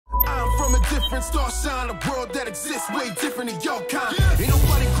different, star shine, a world that exists way different than your kind. Ain't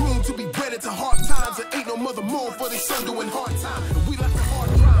nobody groomed to be bred to hard times. There ain't no mother moon for they son doing hard time. And we like the hard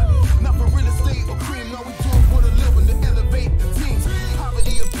grind, not for real estate or cream. All we doing for the living to elevate the teams.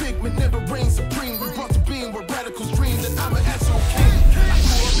 Poverty of pigment never reigns supreme. We brought to being where radicals dream that I'm an actual king. I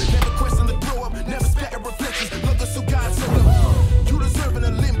grew up, never question the throw up, never scatter reflections. Love the so God so up. You deserve an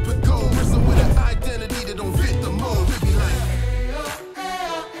Olympic gold. Wrestle with an identity that don't fit the mold. We be like,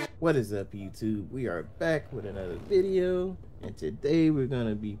 what is up, YouTube? We are back with another video, and today we're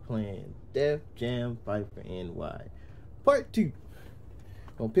gonna be playing Def Jam Fight for NY Part 2.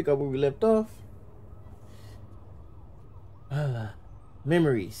 Gonna pick up where we left off.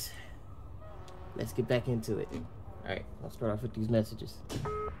 Memories. Let's get back into it. Alright, I'll start off with these messages.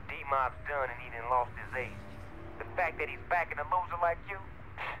 DMob's done and he done lost his age. The fact that he's backing a loser like you,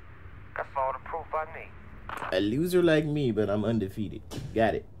 that's all the proof I need. A loser like me, but I'm undefeated.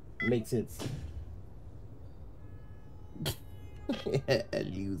 Got it. Makes sense. A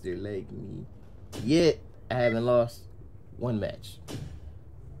loser like me. Yet, I haven't lost one match.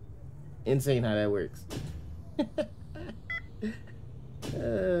 Insane how that works.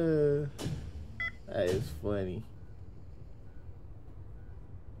 That is funny.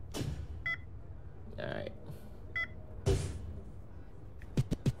 Alright.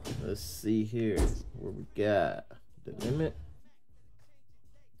 Let's see here what we got. The limit.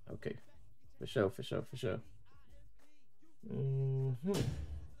 Okay. For sure, for sure, for sure.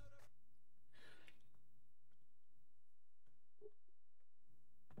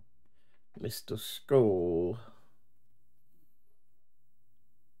 Mr. Scroll.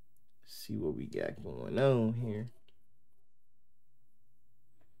 See what we got going on here.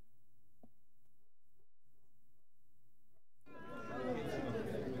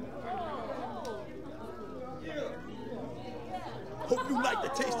 Hope you like the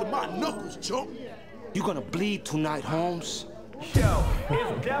taste of my knuckles, chump. You gonna bleed tonight, Holmes? Yo,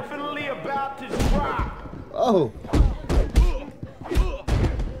 it's definitely about to drop. Oh.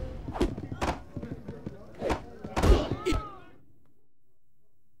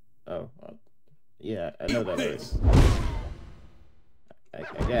 Oh, yeah, I know that is. I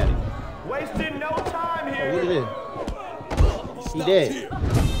got it. Wasting no time here. Oh, look at this. He dead.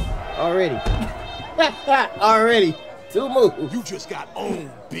 Already. Already. 2 moves. You just got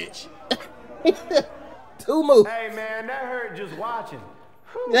owned, bitch. 2 moves. Hey man, that hurt just watching.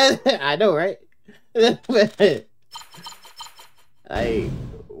 I know, right? Hey,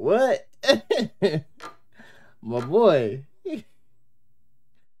 what? My boy.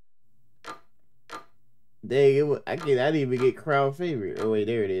 Dang, I didn't even get crowd favorite. Oh wait,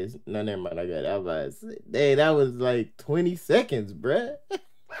 there it is. No, never mind. I got it. Dang, that was like 20 seconds, bruh.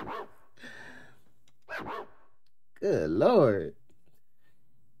 Good Lord.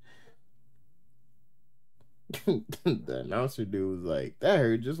 The announcer dude was like, that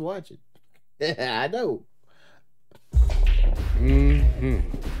hurt just watching. I know.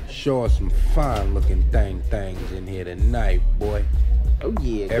 Show us some fine looking things in here tonight, boy. Oh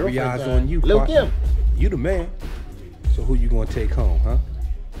yeah. Every eyes on you, Lil' partner. Kim. You the man. So who you gonna take home, huh?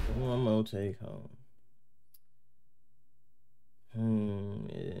 Who I'm gonna take home?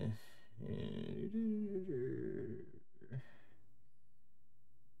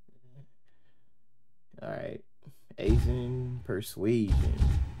 Alright. Asian Persuasion.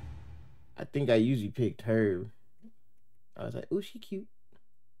 I think I usually picked her. I was like, oh, she cute.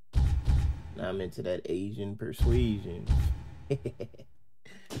 Now I'm into that Asian Persuasion.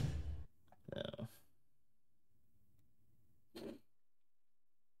 No.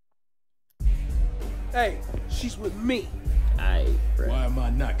 Hey, she's with me. Alright, bro. Why am I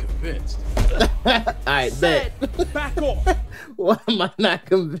not convinced? Alright, bet. Back off. Why am I not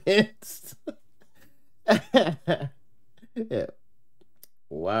convinced? Yeah.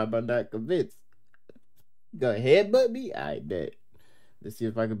 Why am I not convinced? Go headbutt me? I bet. Let's see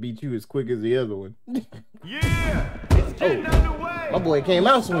if I can beat you as quick as the other one. Yeah, it's getting underway. My boy came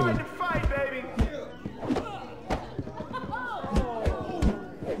out swinging. Start the fight, baby.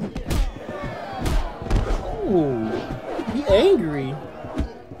 Ooh, he angry.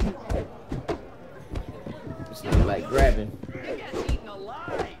 Just like grabbing.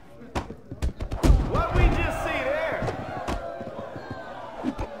 What we just see there?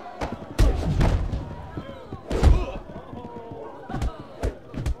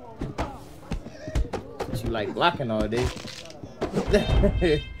 She like blocking all day.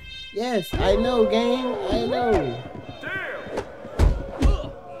 Yes, I know, game. I know. Damn.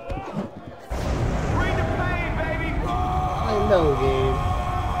 Bring the pain, baby. I know, game.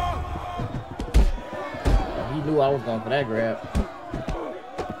 He knew I was going for that grab.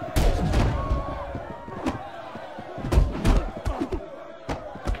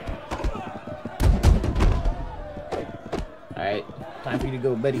 you to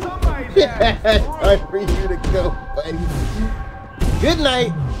go, buddy. Time for you to go, buddy. Good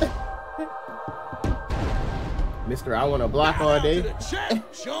night. Mr. I want to block all day.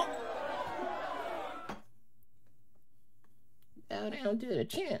 Bow down to the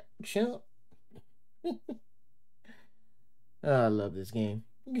champ, chump. Oh, I love this game.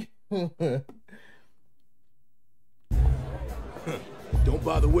 Don't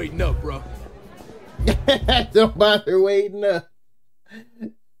bother waiting up, bro. Don't bother waiting up.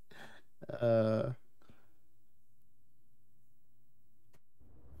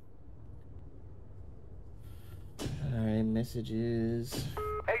 Alright, messages.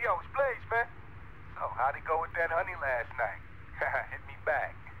 Hey, yo, it's Blaze, man. So, how'd it go with that honey last night? Hit me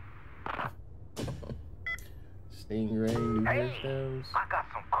back. Stingray, new hairstyles. I got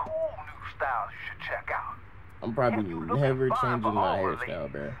some cool new styles you should check out. I'm probably never changing my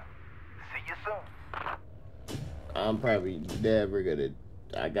hairstyle, bro. See you soon. I'm probably never gonna.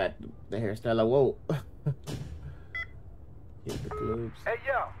 I got the hairstyle I want. Hit the clubs. Hey,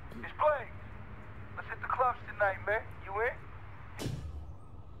 yo, it's Blaze. Let's hit the clubs tonight, man. You in?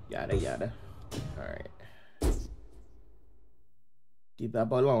 Yada yada. Alright. The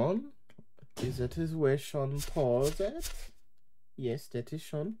Babylon. Is that is where Sean Paul's at? Yes, that is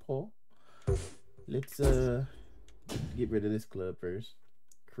Sean Paul. Let's get rid of this club first.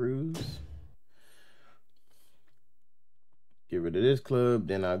 Cruz. Get rid of this club,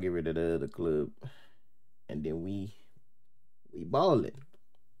 then I'll get rid of the other club. And then we ballin'.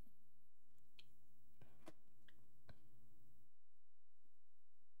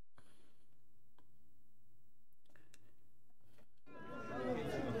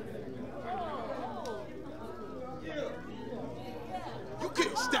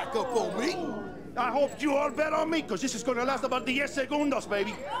 Stack up on me. I hope you all bet on me, because this is going to last about 10 segundos,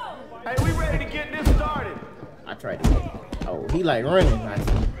 baby. Hey, we ready to get this started. I tried to. Oh, he like running. I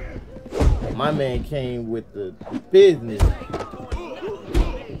see. My man came with the business.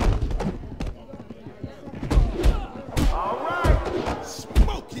 All right.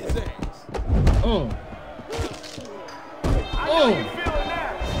 Smoke his ass.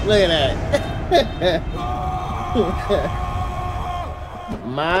 Look at that.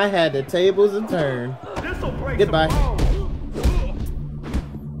 My had the tables a turn. Goodbye.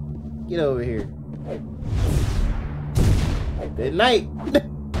 Get over here. Good night.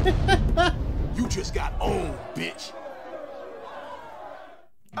 You just got owned, bitch.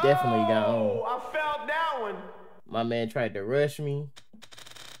 Definitely got owned. I felt that one. My man tried to rush me,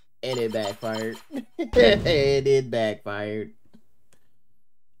 and it backfired. It backfired.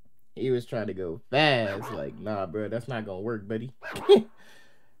 He was trying to go fast. Like, nah, bro, that's not gonna work, buddy.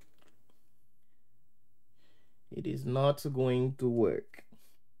 It is not going to work.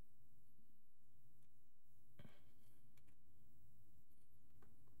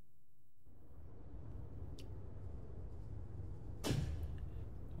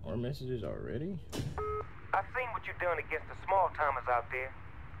 More messages already? I seen what you done against the small timers out there.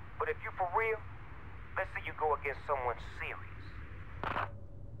 But if you for real, let's say you go against someone serious.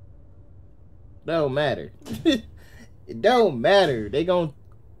 Don't matter. It don't matter. They gonna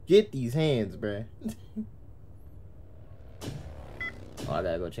get these hands, bruh. Oh, I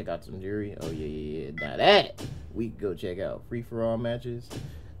gotta go check out some jury. Oh, yeah. Now that we can go check out free-for-all matches.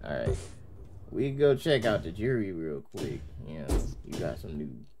 Alright. We can go check out the jury real quick. You know, you got some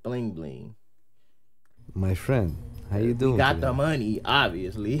new bling-bling. My friend, how you doing? You got today? the money,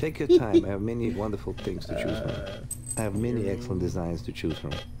 obviously. Take your time. I have many wonderful things to choose from. I have many excellent designs to choose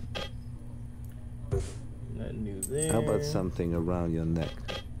from. Nothing new there. How about something around your neck?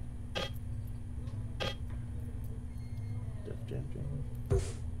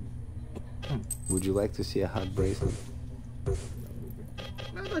 Would you like to see a hot bracelet? I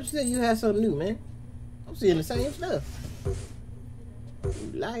thought you said you had something new, man. I'm seeing the same stuff.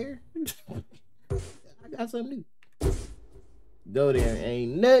 You liar. I got something new. Go there.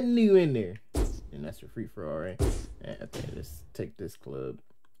 Ain't nothing new in there. And that's for free for all, right? Okay, let's take this club.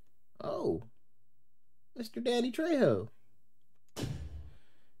 Oh. Mr. Daddy Trejo.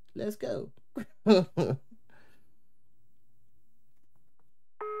 Let's go.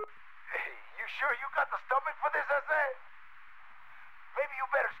 Sure you got the stomach for this, I said? Maybe you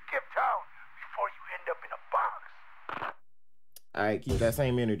better skip town before you end up in a box. Alright, keep that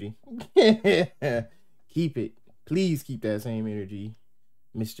same energy. Keep it. Please keep that same energy,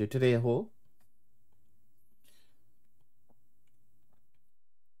 Mr. Trejo.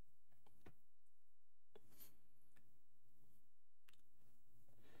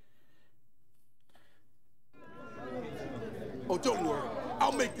 Oh, don't worry.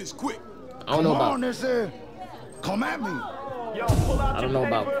 I'll make this quick. I don't know about. Come at me. I don't know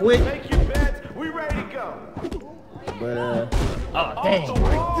about quick. Make your beds. We ready to go. But oh dang.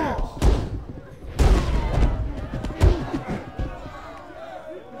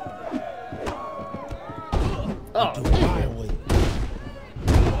 Oh damn.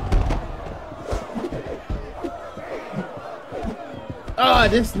 Oh,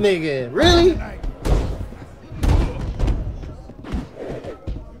 this nigga, really?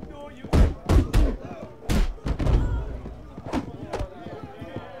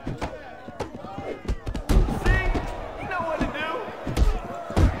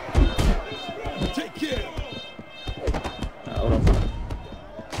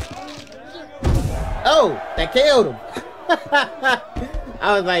 Oh, that killed him.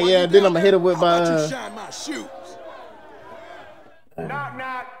 I was like, yeah, then I'm gonna hit him with my. Shine my shoes. Knock,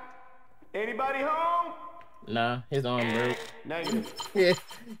 knock. Anybody home? Nah, his arm broke. Nyne. Yeah,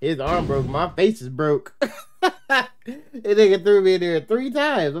 his arm broke. My face is broke. That nigga threw me in there 3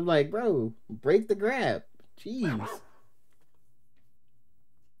 times. I'm like, bro, break the grab. Jeez.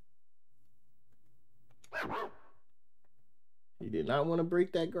 He did not want to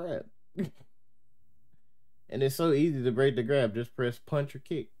break that grab. And it's so easy to break the grab. Just press punch or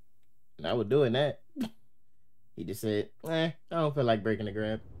kick. And I was doing that. He just said, I don't feel like breaking the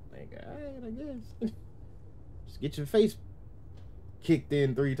grab. Like, alright, I guess. Just get your face kicked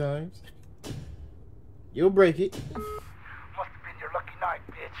in 3 times. You'll break it. Must have been your lucky night,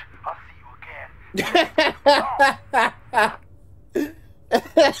 bitch. I'll see you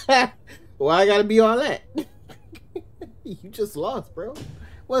again. Why I gotta be all that? You just lost, bro.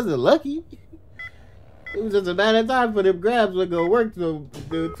 Wasn't lucky. It was just a matter of time for them grabs to go work too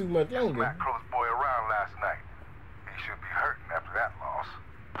much longer. Smacked Cruz boy around last night. He should be hurting after that loss.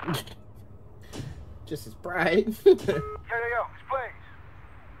 Just his pride. Yo, it's Blaze.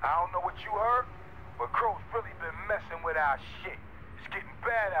 I don't know what you heard, but Cruz really been messing with our shit. It's getting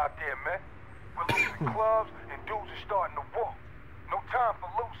bad out there, man. We're losing clubs and dudes are starting to walk. No time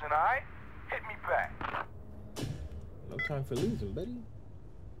for losing, alright? Hit me back. No time for losing, buddy.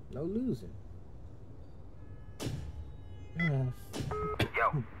 No losing. Yo,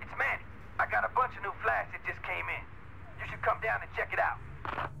 it's Manny. I got a bunch of new flags that just came in. You should come down and check it out.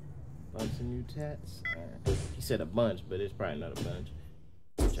 Bunch of new tats. He said a bunch, but it's probably not a bunch.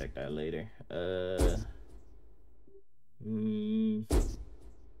 Check that later.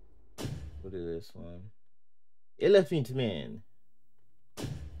 What is this one? Elephant Man.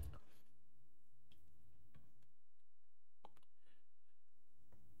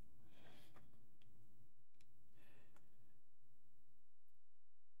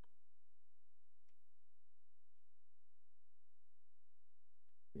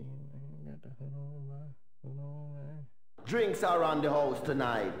 Drinks are on the house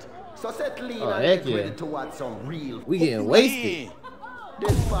tonight, so settle in and heck get ready to watch some real. We getting wasted.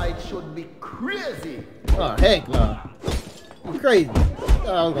 This fight should be crazy. Oh heck no! You crazy?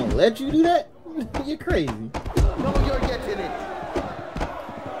 I was gonna let you do that? You're crazy. No, you're getting it.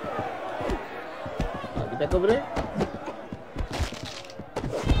 Get back over there.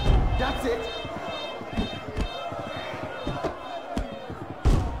 That's it.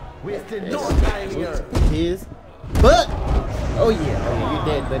 Wasting no time here. His butt. Oh yeah, you're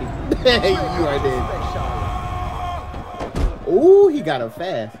dead, buddy. You are dead. Ooh, he got him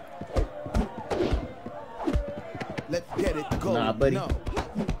fast. Let's get it going. Nah, buddy. No.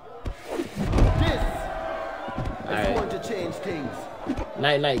 This is going to change things.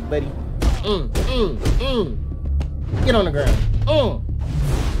 Night, night, buddy. Get on the ground.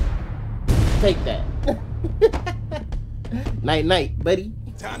 Take that. Night, night, buddy.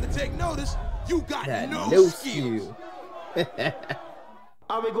 Time to take notice. You got no skills.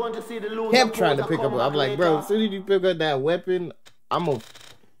 Are we going to see the loser? Kept trying to pick up. I'm like, bro, as soon as you pick up that weapon, I'm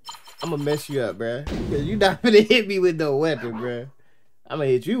gonna mess you up, bro. Cause you not gonna hit me with no weapon, bro. I'm gonna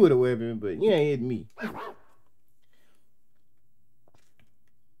hit you with a weapon, but you ain't hitting me.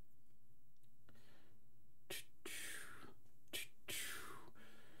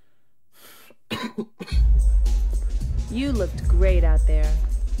 You looked great out there.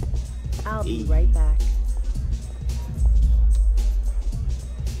 I'll be right back.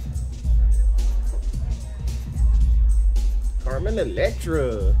 Carmen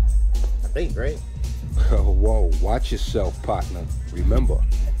Electra. I think, right? Whoa, watch yourself, partner. Remember,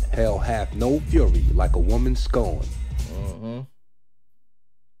 hell hath no fury like a woman scorned.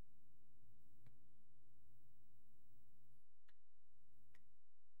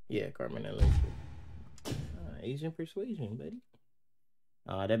 Yeah, Carmen Electra. Asian persuasion, buddy.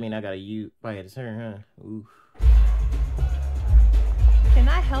 That mean I gotta use by his turn, huh? Ooh. Can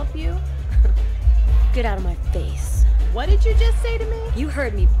I help you? Get out of my face. What did you just say to me? You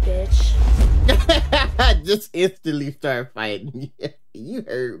heard me, bitch. Just instantly start fighting. You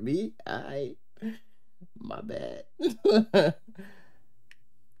heard me. Alright. My bad.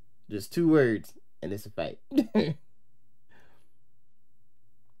 Just 2 words and it's a fight.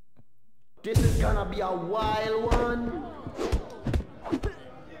 This is gonna be a wild one.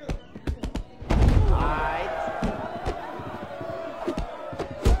 Alright.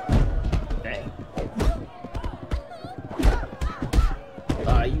 Dang.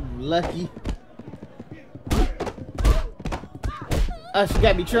 Are you lucky? Oh, she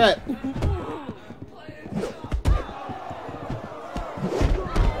got me trapped.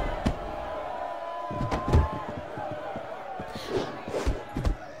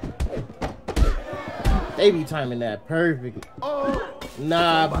 They be timing that perfectly.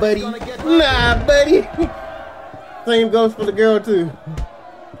 Nah, buddy. Nah, buddy. Same goes for the girl, too.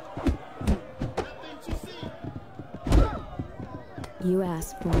 You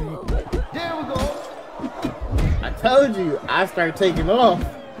asked for it. There we go. I told you, I start taking off.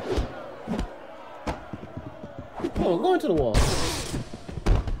 Oh, go into the wall.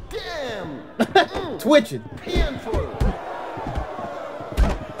 Damn. Twitching. Painful.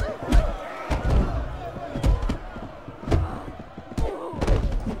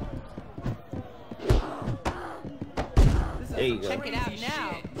 There you go. Check it out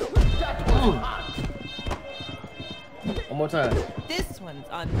now. One more time. This one's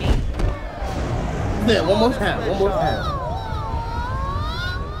on me. Yeah, one more time. One more time.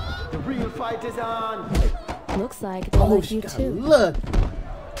 The real fight is on. Looks like they Oh, like she you got too. look.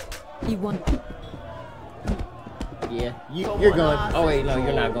 You want? Yeah, you're going. Oh wait, no,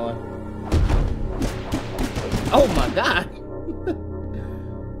 you're not going. Oh my god.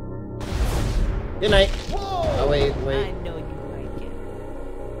 Good night. Oh wait. I know you like it.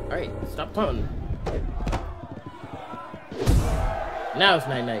 All right, stop taunting. Now it's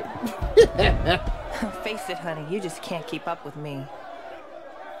night night. Face it, honey. You just can't keep up with me.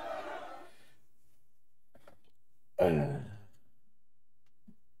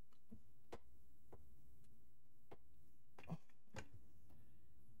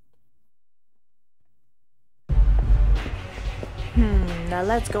 Now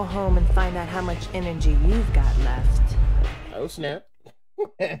let's go home and find out how much energy you've got left. Oh snap.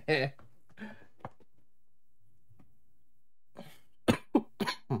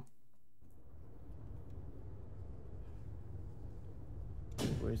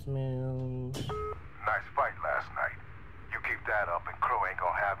 Voicemails. Nice fight last night. You keep that up and Cruz ain't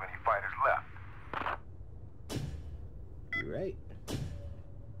gonna have any fighters left. You're right.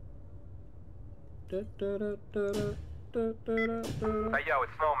 Hey, yo,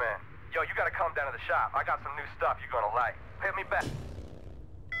 it's Snowman. Yo, you gotta come down to the shop. I got some new stuff you're gonna like. Hit me back.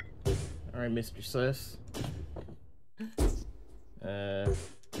 Alright, Mr. Sus.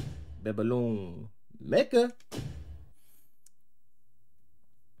 Babaloon. Meca.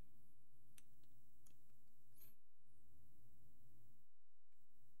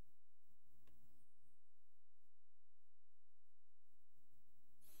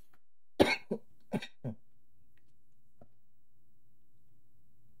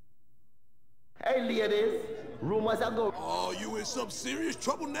 Hey, ladies. Rumors are going. Oh, you in some serious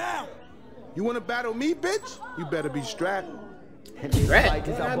trouble now. You want to battle me, bitch? You better be strapped. This fight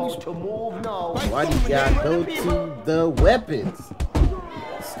is about to move now. Why do you gotta go to the weapons?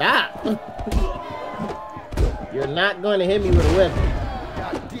 Stop. You're not going to hit me with a weapon.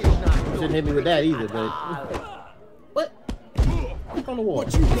 You shouldn't hit me with that either, but... What? Look on the wall.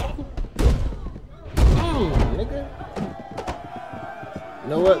 What you got? Nigga. You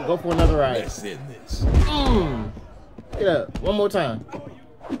know what? Go for another ride. Let's end this. Get up. One more time.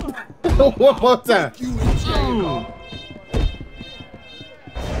 One more time. You in jail.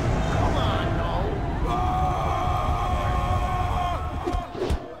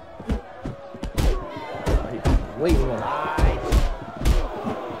 Wait one.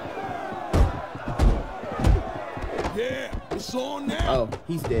 Yeah, it's on now. Oh,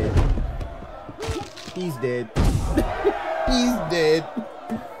 he's dead. He's dead. He's dead.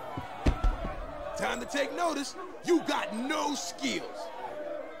 Time to take notice. You got no skills.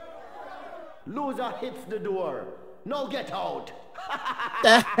 Loser hits the door. No, get out.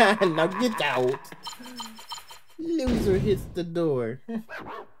 Now get out. Loser hits the door.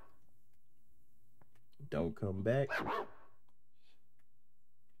 Don't come back.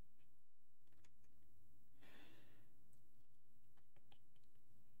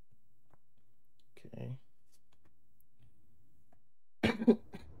 Okay.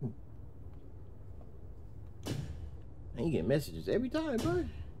 And you get messages every time, bro.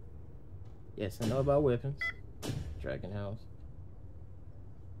 Yes, I know about weapons. Dragon House.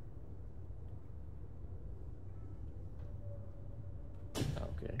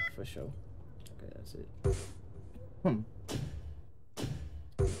 Okay, for sure. Okay, that's it.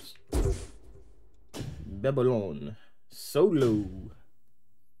 Babylon Solo.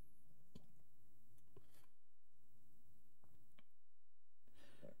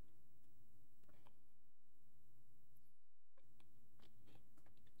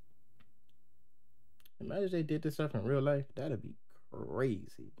 Imagine if they did this stuff in real life. That'd be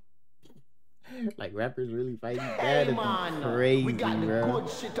crazy. Like rappers really fighting. That'd be crazy, we got bro. good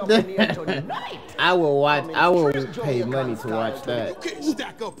shit up in here tonight. I will watch. I will pay money to watch that. You can't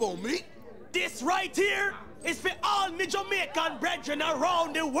stack up on me. This right here is for all me Jamaican brethren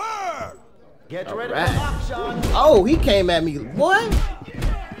around the world. Get ready right. for action. Oh, he came at me. What?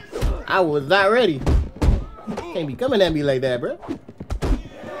 I was not ready. Can't be coming at me like that, bro.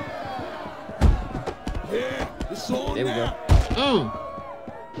 Yeah, it's on There we now. go.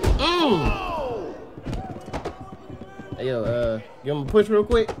 Hey, yo, give him a push real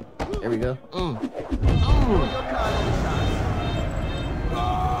quick. There we go.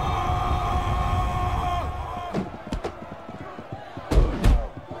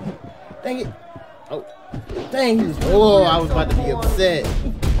 Dang it. Oh, dang, he was. Oh, I was about to be upset.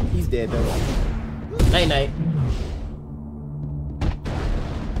 He's dead, though. Night.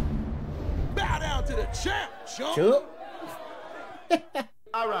 Bow down to the champ, chump. Chup.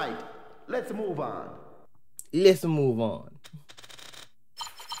 All right, let's move on. Let's move on.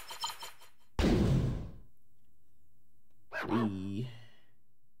 We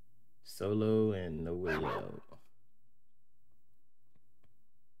Solo and No Way Out.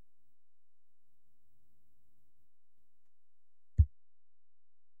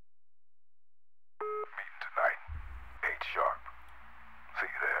 Meeting tonight, 8 sharp. See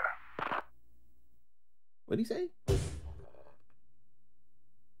you there. What'd he say?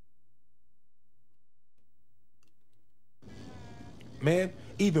 Man,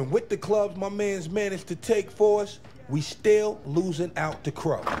 even with the clubs my man's managed to take for us, we still losing out to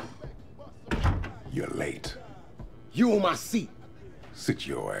Crow. You're late. You on my seat. Sit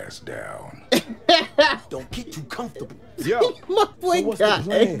your ass down. Don't get too comfortable. Yo, My boy what's the got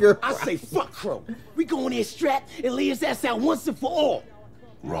plan? anger. I say fuck Crow. We go in there strapped and lay his ass out once and for all.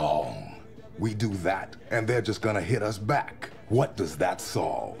 Wrong. We do that, and they're just gonna hit us back. What does that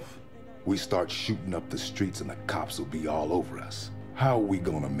solve? We start shooting up the streets and the cops will be all over us. How are we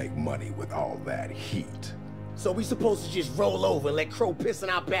gonna make money with all that heat? So we supposed to just roll over and let Crow piss in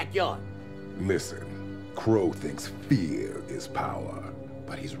our backyard. Listen, Crow thinks fear is power,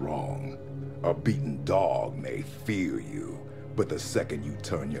 but he's wrong. A beaten dog may fear you, but the second you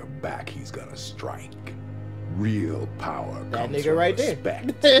turn your back, he's gonna strike. Real power That comes nigga from right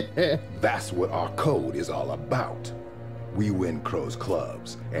respect. there. That's what our code is all about. We win Crow's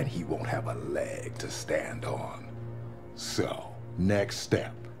clubs, and he won't have a leg to stand on. So, next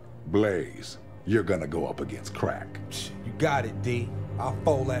step. Blaze, you're gonna go up against Crack. You got it, D. I'll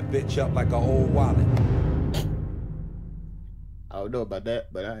fold that bitch up like an old wallet. I don't know about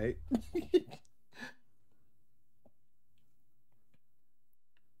that, but alright.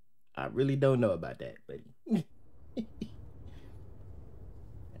 I really don't know about that, buddy.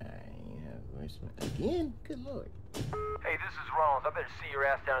 Again? Good lord. Hey, this is Rollins. I better see your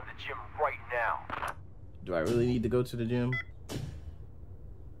ass down at the gym right now. Do I really need to go to the gym?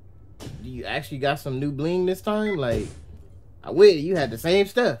 Do you actually got some new bling this time? Like, I with you had the same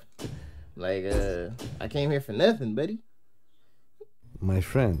stuff. Like, I came here for nothing, buddy. My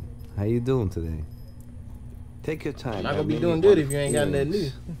friend, how you doing today? Take your time. I'm not I gonna be have doing many good if you ain't got nothing new.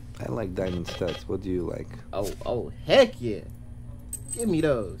 earrings. I like diamond studs. What do you like? Oh, heck yeah. Give me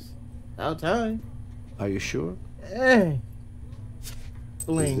those. About time. Are you sure? Hey.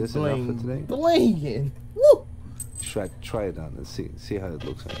 Bling, Is this bling, enough for today? blinging. Woo! Try it on and see how it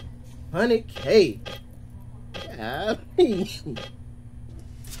looks like. 100K. Golly.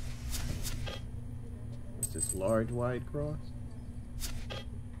 What's this large wide cross?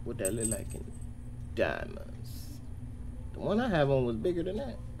 What that look like in diamonds? The one I have on was bigger than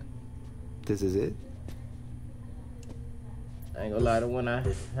that. This is it? I ain't gonna lie, the one I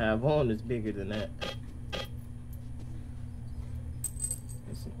have on is bigger than that.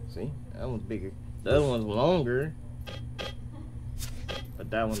 See? That one's bigger. The other one's longer. But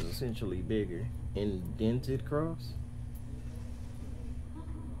that one's essentially bigger. Indented cross.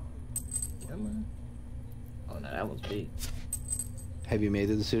 Come on. Oh no, that one's big. Have you made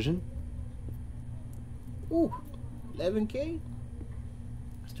a decision? Ooh, 11K?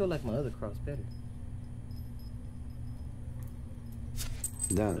 I still like my other cross better.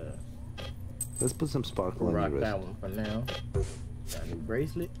 Done. Let's put some sparkle on your Rock wrist. that one for now. Got a new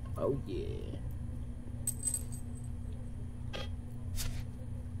bracelet. Oh yeah.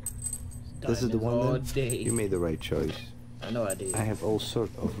 This is the one all then? day. You made the right choice. I know I did. I have all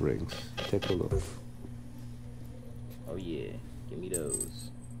sorts of rings. Take a look. Oh yeah. Give me those.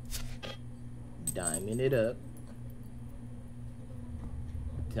 Diamond it up.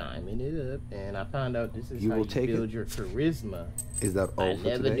 Diamond it up. And I found out this is how you build your charisma. Is that all I for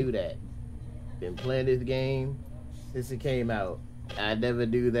never today? knew that. Been playing this game since it came out. I never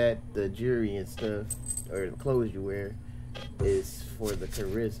knew that the jewelry and stuff, or the clothes you wear, is for the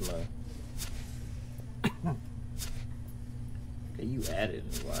charisma. Okay, you added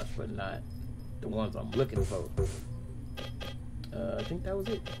in the watch, but not the ones I'm looking for. I think that was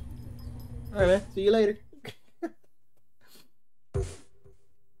it. Alright, man. See you later.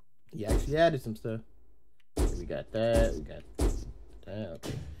 He actually added some stuff. We got that. We got that.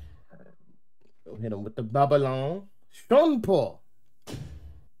 Okay. Go hit him with the Babylon. Sean Paul.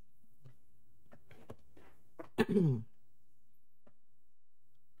 Yo, wagwan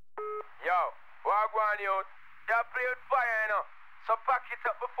you. You play with fire, you know. So pack it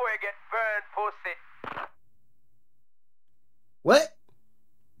up before you get burned, pussy. What?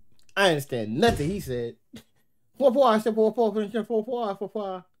 I understand nothing he said.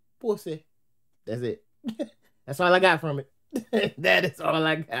 Pussy. That's it. That's all I got from it. That is all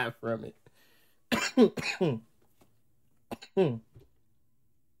I got from it.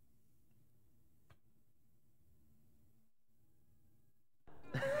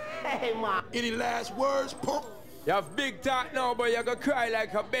 Hey, man. Any last words, punk? You have big talk now, but you gonna cry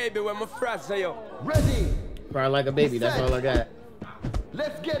like a baby when my frazzle you. Ready? Cry like a baby, that's all I got.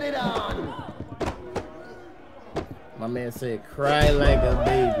 Let's get it on. My man said, cry like a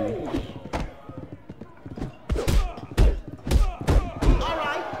baby. All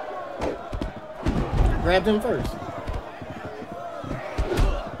right. Grabbed him first.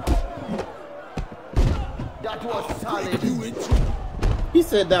 That was solid. He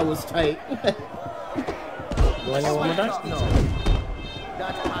said that was tight. Going there one more time? No.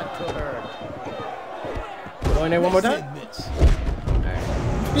 That had to hurt. Going there one more time?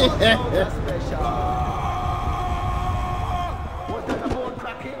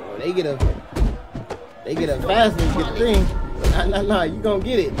 They get a fast and get the thing. Nah, you gonna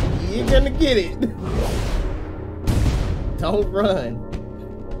get it. You're gonna get it. Don't run.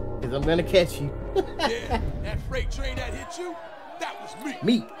 Cause I'm gonna catch you. Yeah, that freight train that hit you, that was me.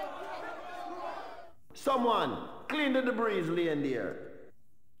 Me. Someone, clean the debris lane there.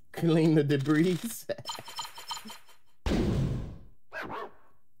 Clean the debris.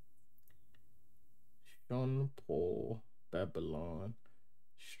 Sean Paul, Babylon,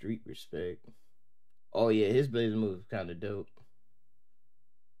 Street Respect. Oh yeah, his blazer move is kind of dope.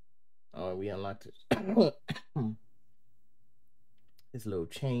 Oh, we unlocked it. His little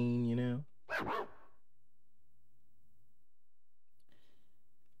chain, you know.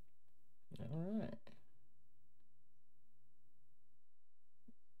 All right.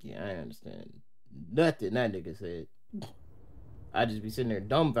 Yeah, I understand nothing that nigga said. I just be sitting there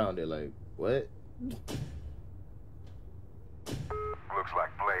dumbfounded, like, what? Looks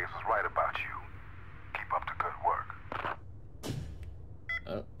like Blaze was right about you. Keep up the good work.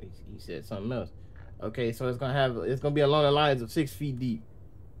 Oh, he said something else. Okay, so it's gonna be along the lines of 6 feet deep.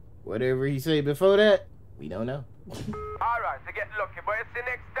 Whatever he said before that, we don't know. Alright, so get lucky, but it's the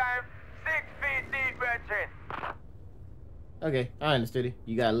next time 6 feet deep, brethren. Okay, I understood it.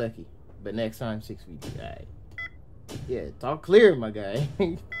 You got lucky. But next time, 6 feet deep. Alright. Yeah, talk clear, my guy.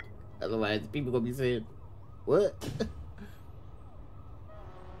 Otherwise, people gonna be saying, what?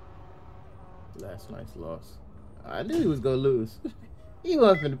 Last night's loss. I knew he was gonna lose. He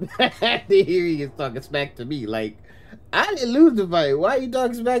wasn't finna to hear he is talking smack to me. Like, I didn't lose the fight. Why are you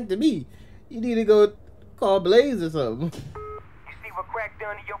talking smack to me? You need to go call Blaze or something. You see what cracked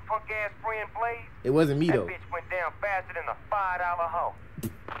down to your punk ass friend Blaze? It wasn't me though. That bitch went down faster than a $5 hoe.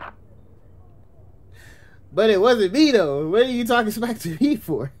 But it wasn't me though. What are you talking smack to me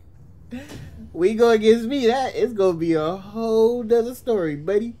for? We go against me, that it's gonna be a whole nother story,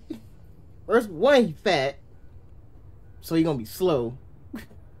 buddy. First one, he fat, so he gonna be slow.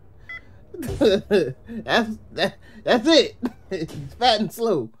 That's it. He's fat and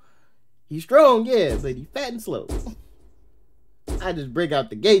slow. He's strong, yeah, but he's fat and slow. I just break out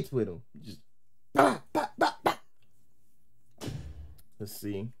the gates with him. Just bah, bah, bah, bah. Let's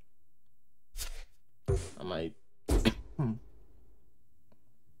see. I might. You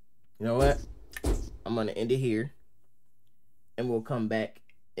know what? I'm gonna end it here, and we'll come back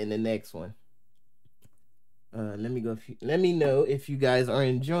in the next one. Let me know if you guys are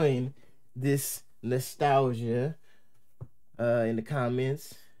enjoying this nostalgia in the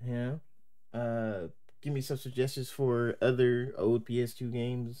comments. Yeah. Give me some suggestions for other old PS2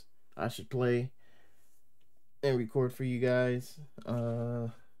 games I should play and record for you guys. I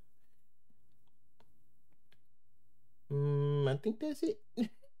think that's it.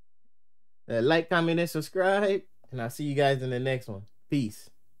 Like, comment, and subscribe, and I'll see you guys in the next one. Peace.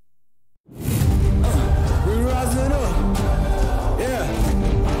 We rising up.